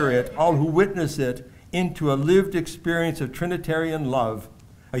encounter it, all who witness it, into a lived experience of Trinitarian love,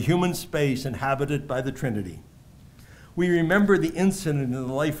 a human space inhabited by the Trinity. We remember the incident in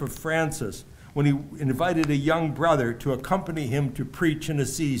the life of Francis when he invited a young brother to accompany him to preach in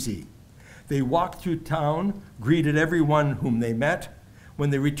Assisi. They walked through town, greeted everyone whom they met. When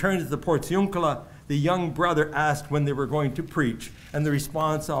they returned to the Portiuncula, the young brother asked when they were going to preach, and the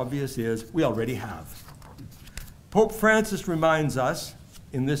response, obvious, is, "We already have." Pope Francis reminds us,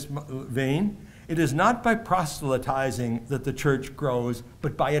 in this vein, it is not by proselytizing that the church grows,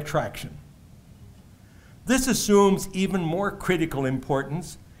 but by attraction. This assumes even more critical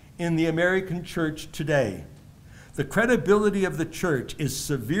importance in the American church today. The credibility of the church is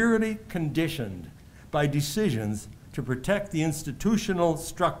severely conditioned by decisions to protect the institutional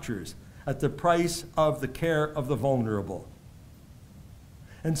structures at the price of the care of the vulnerable.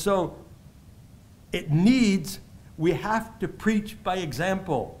 And so we have to preach by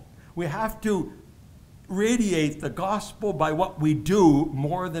example. We have to radiate the gospel by what we do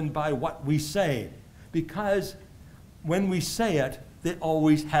more than by what we say, because when we say it, they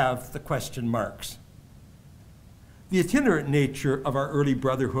always have the question marks. The itinerant nature of our early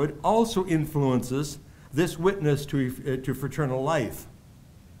brotherhood also influences this witness to fraternal life.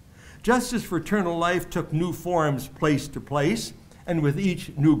 Just as fraternal life took new forms place to place, and with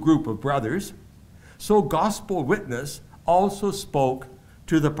each new group of brothers, so gospel witness also spoke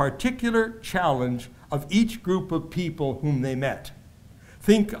to the particular challenge of each group of people whom they met.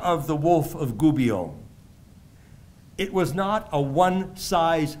 Think of the Wolf of Gubbio. It was not a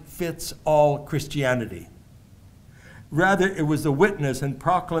one-size-fits-all Christianity. Rather, it was the witness and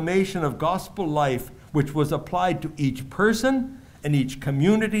proclamation of gospel life which was applied to each person and each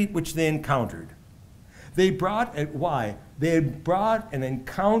community which they encountered. They brought why? They had brought an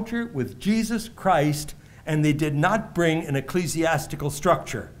encounter with Jesus Christ, and they did not bring an ecclesiastical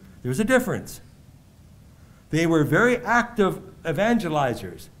structure. There was a difference. They were very active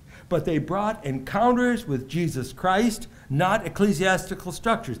evangelizers, but they brought encounters with Jesus Christ, not ecclesiastical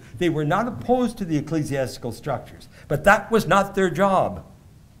structures. They were not opposed to the ecclesiastical structures, but that was not their job.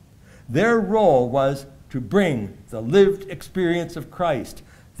 Their role was to bring the lived experience of Christ.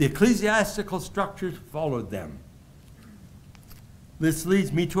 The ecclesiastical structures followed them. This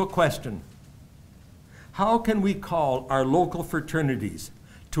leads me to a question. How can we call our local fraternities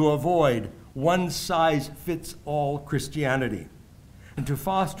to avoid one-size-fits-all Christianity and to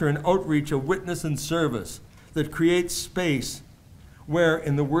foster an outreach of witness and service that creates space where,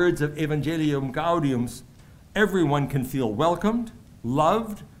 in the words of Evangelium Gaudium, everyone can feel welcomed,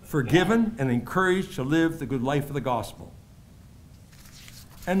 loved, forgiven, and encouraged to live the good life of the gospel?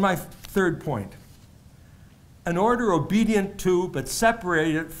 And my third point, an order obedient to but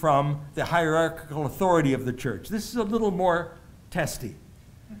separated from the hierarchical authority of the church. This is a little more testy.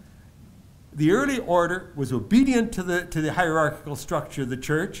 The early order was obedient to the hierarchical structure of the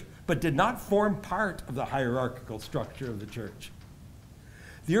church, but did not form part of the hierarchical structure of the church.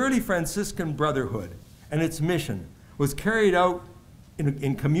 The early Franciscan brotherhood and its mission was carried out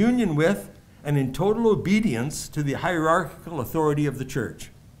in communion with and in total obedience to the hierarchical authority of the church.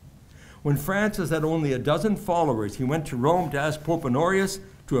 When Francis had only a dozen followers, he went to Rome to ask Pope Honorius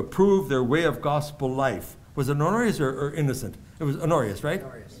to approve their way of gospel life. Was it Honorius or Innocent? It was Honorius, right?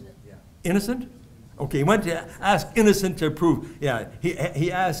 Honorius, yeah. Innocent? Okay, he went to ask Innocent to approve. Yeah,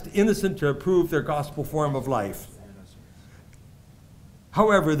 he asked Innocent to approve their gospel form of life.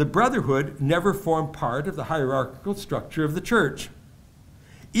 However, the brotherhood never formed part of the hierarchical structure of the church.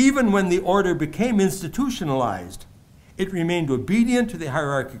 Even when the order became institutionalized, it remained obedient to the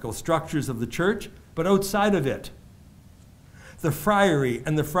hierarchical structures of the church, but outside of it. The friary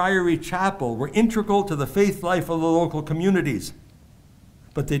and the friary chapel were integral to the faith life of the local communities,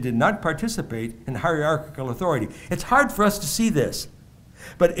 but they did not participate in hierarchical authority. It's hard for us to see this,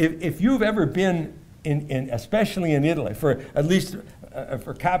 but if you've ever been especially in Italy, for at least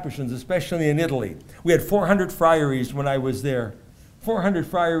for Capuchins, especially in Italy, we had 400 friaries when I was there. 400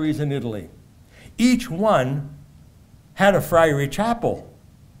 friaries in Italy. Each one had a friary chapel,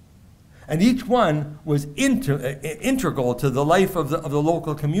 and each one was integral to the life of the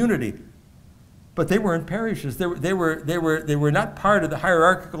local community. But they were in parishes. They were not part of the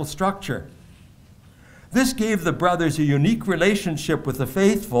hierarchical structure. This gave the brothers a unique relationship with the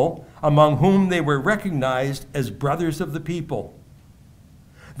faithful, among whom they were recognized as brothers of the people.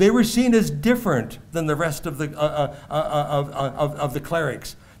 They were seen as different than the rest of the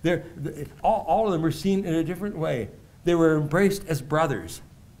clerics. All of them were seen in a different way. They were embraced as brothers.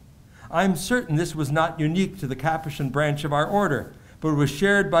 I'm certain this was not unique to the Capuchin branch of our order, but was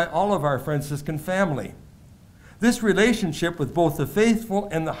shared by all of our Franciscan family. This relationship with both the faithful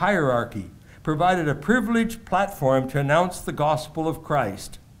and the hierarchy provided a privileged platform to announce the gospel of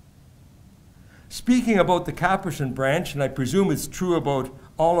Christ. Speaking about the Capuchin branch, and I presume it's true about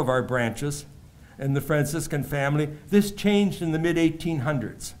all of our branches in the Franciscan family, this changed in the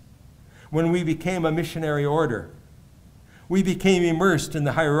mid-1800s when we became a missionary order. We became immersed in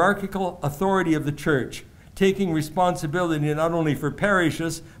the hierarchical authority of the church, taking responsibility not only for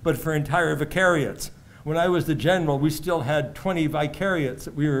parishes, but for entire vicariates. When I was the general, we still had 20 vicariates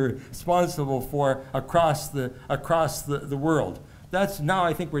that we were responsible for across the world. That's now,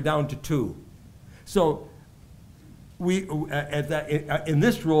 I think we're down to 2. So in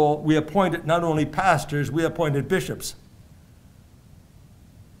this role, we appointed not only pastors, we appointed bishops.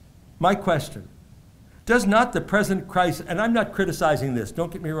 My question, does not the present crisis, and I'm not criticizing this,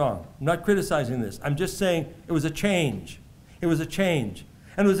 don't get me wrong, I'm not criticizing this, I'm just saying it was a change. It was a change.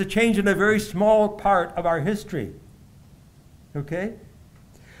 And it was a change in a very small part of our history. Okay?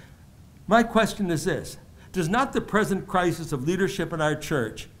 My question is this, does not the present crisis of leadership in our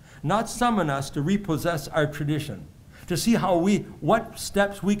church not summon us to repossess our tradition, to see what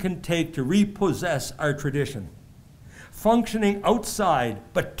steps we can take to repossess our tradition? Functioning outside,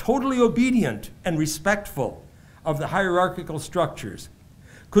 but totally obedient and respectful of the hierarchical structures.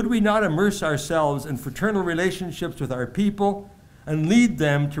 Could we not immerse ourselves in fraternal relationships with our people and lead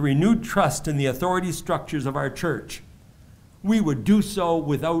them to renewed trust in the authority structures of our church? We would do so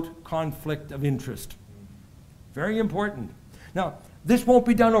without conflict of interest. Very important. Now, this won't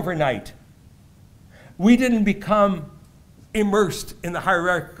be done overnight. We didn't become immersed in the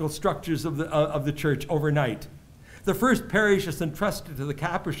hierarchical structures of the church overnight. The first parish is entrusted to the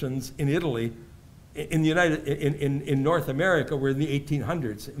Capuchins in Italy, in North America, were in the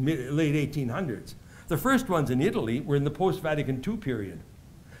 1800s, late 1800s. The first ones in Italy were in the post-Vatican II period.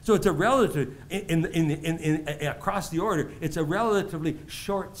 So it's a relative, across the order, it's a relatively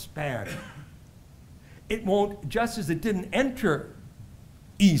short span. It won't, just as it didn't enter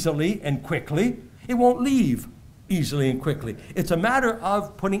easily and quickly, it won't leave easily and quickly. It's a matter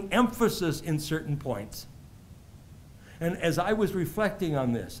of putting emphasis in certain points. And as I was reflecting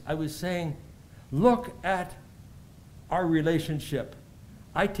on this, I was saying, look at our relationship.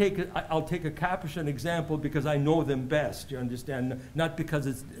 I'll take a Capuchin example because I know them best, you understand? Not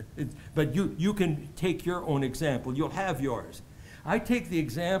because but you can take your own example. You'll have yours. I take the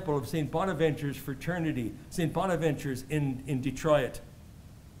example of St. Bonaventure's fraternity, St. Bonaventure's in Detroit.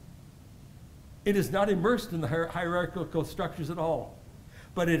 It is not immersed in the hierarchical structures at all,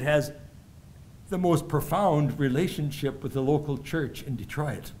 but it has the most profound relationship with the local church in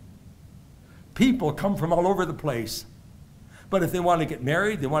Detroit. People come from all over the place. But if they want to get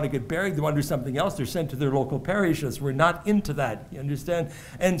married, they want to get buried, they want to do something else, they're sent to their local parishes. We're not into that, you understand?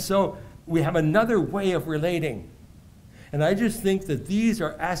 And so we have another way of relating. And I just think that these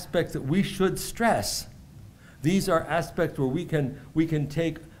are aspects that we should stress. These are aspects where we can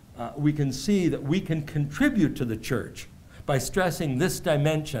see that we can contribute to the church by stressing this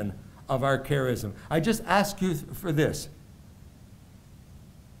dimension of our charism. I just ask you for this.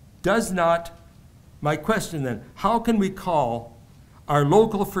 My question then, how can we call our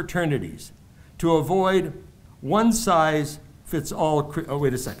local fraternities to avoid one-size-fits-all? Oh,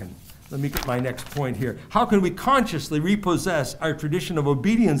 wait a second. Let me get my next point here. How can we consciously repossess our tradition of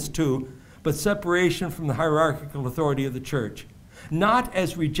obedience to, but separation from the hierarchical authority of the church? Not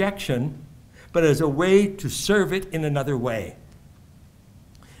as rejection, but as a way to serve it in another way.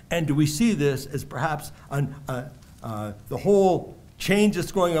 And do we see this as perhaps the whole change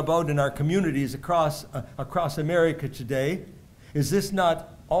that's going about in our communities across America today? Is this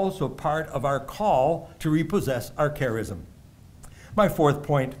not also part of our call to repossess our charism? My fourth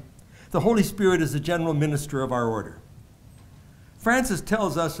point, the Holy Spirit is the general minister of our order. Francis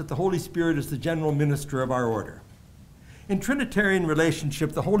tells us that the Holy Spirit is the general minister of our order. In Trinitarian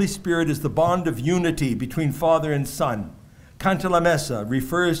relationship, the Holy Spirit is the bond of unity between Father and Son. Canta la Messa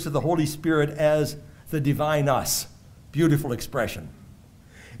refers to the Holy Spirit as the divine us. Beautiful expression.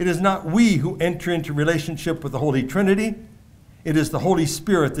 It is not we who enter into relationship with the Holy Trinity. It is the Holy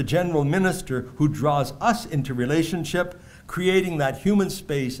Spirit, the general minister, who draws us into relationship, creating that human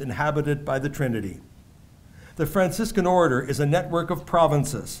space inhabited by the Trinity. The Franciscan order is a network of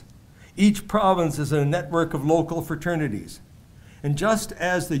provinces. Each province is a network of local fraternities. And just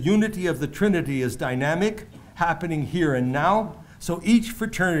as the unity of the Trinity is dynamic, happening here and now, so each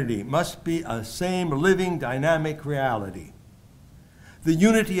fraternity must be a same living, dynamic reality. The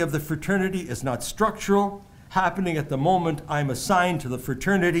unity of the fraternity is not structural, happening at the moment I'm assigned to the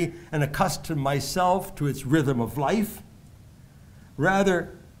fraternity and accustom myself to its rhythm of life.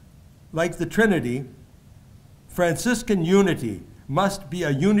 Rather, like the Trinity, Franciscan unity must be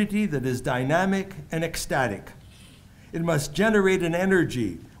a unity that is dynamic and ecstatic. It must generate an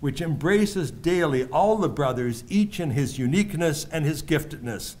energy which embraces daily all the brothers, each in his uniqueness and his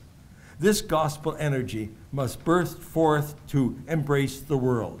giftedness. This gospel energy must burst forth to embrace the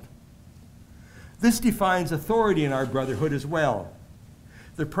world. This defines authority in our brotherhood as well.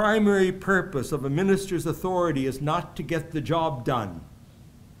 The primary purpose of a minister's authority is not to get the job done,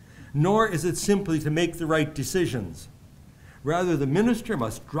 nor is it simply to make the right decisions. Rather, the minister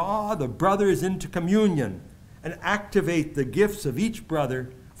must draw the brothers into communion and activate the gifts of each brother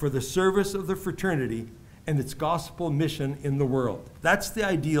for the service of the fraternity and its gospel mission in the world. That's the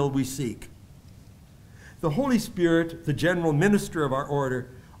ideal we seek. The Holy Spirit, the general minister of our order,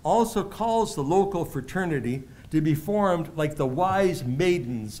 also calls the local fraternity to be formed like the wise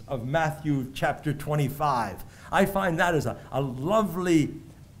maidens of Matthew chapter 25. I find that as a lovely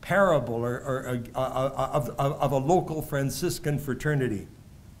parable of a local Franciscan fraternity.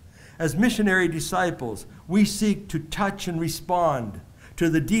 As missionary disciples, we seek to touch and respond to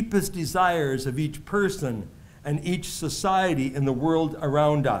the deepest desires of each person and each society in the world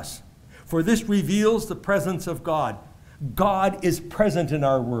around us. For this reveals the presence of God. God is present in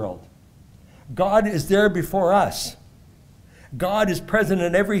our world. God is there before us. God is present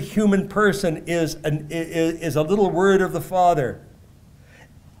in every human person is a little word of the Father.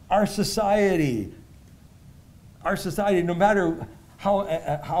 Our society, no matter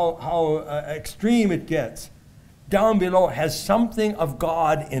how extreme it gets, down below has something of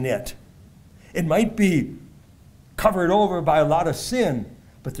God in it. It might be covered over by a lot of sin,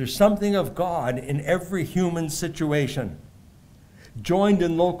 but there's something of God in every human situation. Joined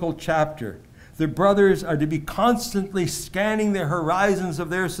in local chapter, the brothers are to be constantly scanning the horizons of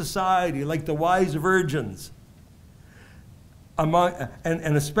their society like the wise virgins,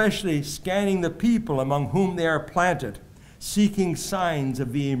 and especially scanning the people among whom they are planted, seeking signs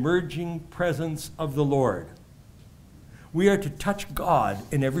of the emerging presence of the Lord. We are to touch God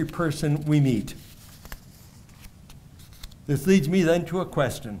in every person we meet. This leads me then to a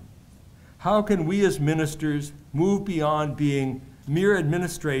question. How can we as ministers move beyond being mere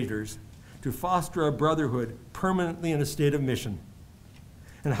administrators to foster a brotherhood permanently in a state of mission?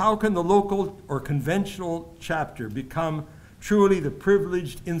 And how can the local or conventional chapter become truly the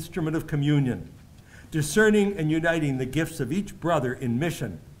privileged instrument of communion, discerning and uniting the gifts of each brother in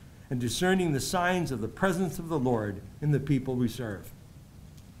mission and discerning the signs of the presence of the Lord in the people we serve?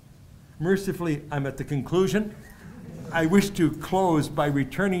 Mercifully, I'm at the conclusion. I wish to close by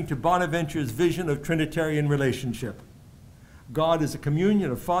returning to Bonaventure's vision of Trinitarian relationship. God is a communion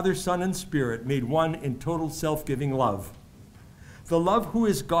of Father, Son, and Spirit made one in total self-giving love. The love who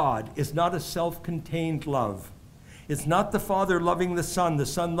is God is not a self-contained love. It's not the Father loving the Son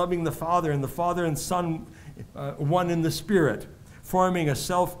loving the Father, and the Father and Son one in the Spirit, forming a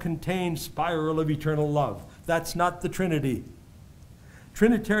self-contained spiral of eternal love. That's not the Trinity.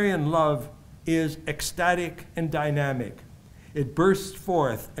 Trinitarian love is ecstatic and dynamic. It bursts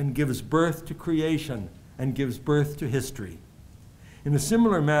forth and gives birth to creation and gives birth to history. In a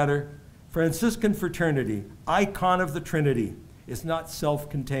similar manner, Franciscan fraternity, icon of the Trinity, is not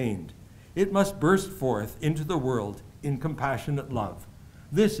self-contained. It must burst forth into the world in compassionate love.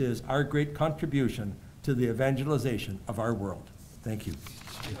 This is our great contribution to the evangelization of our world. Thank you.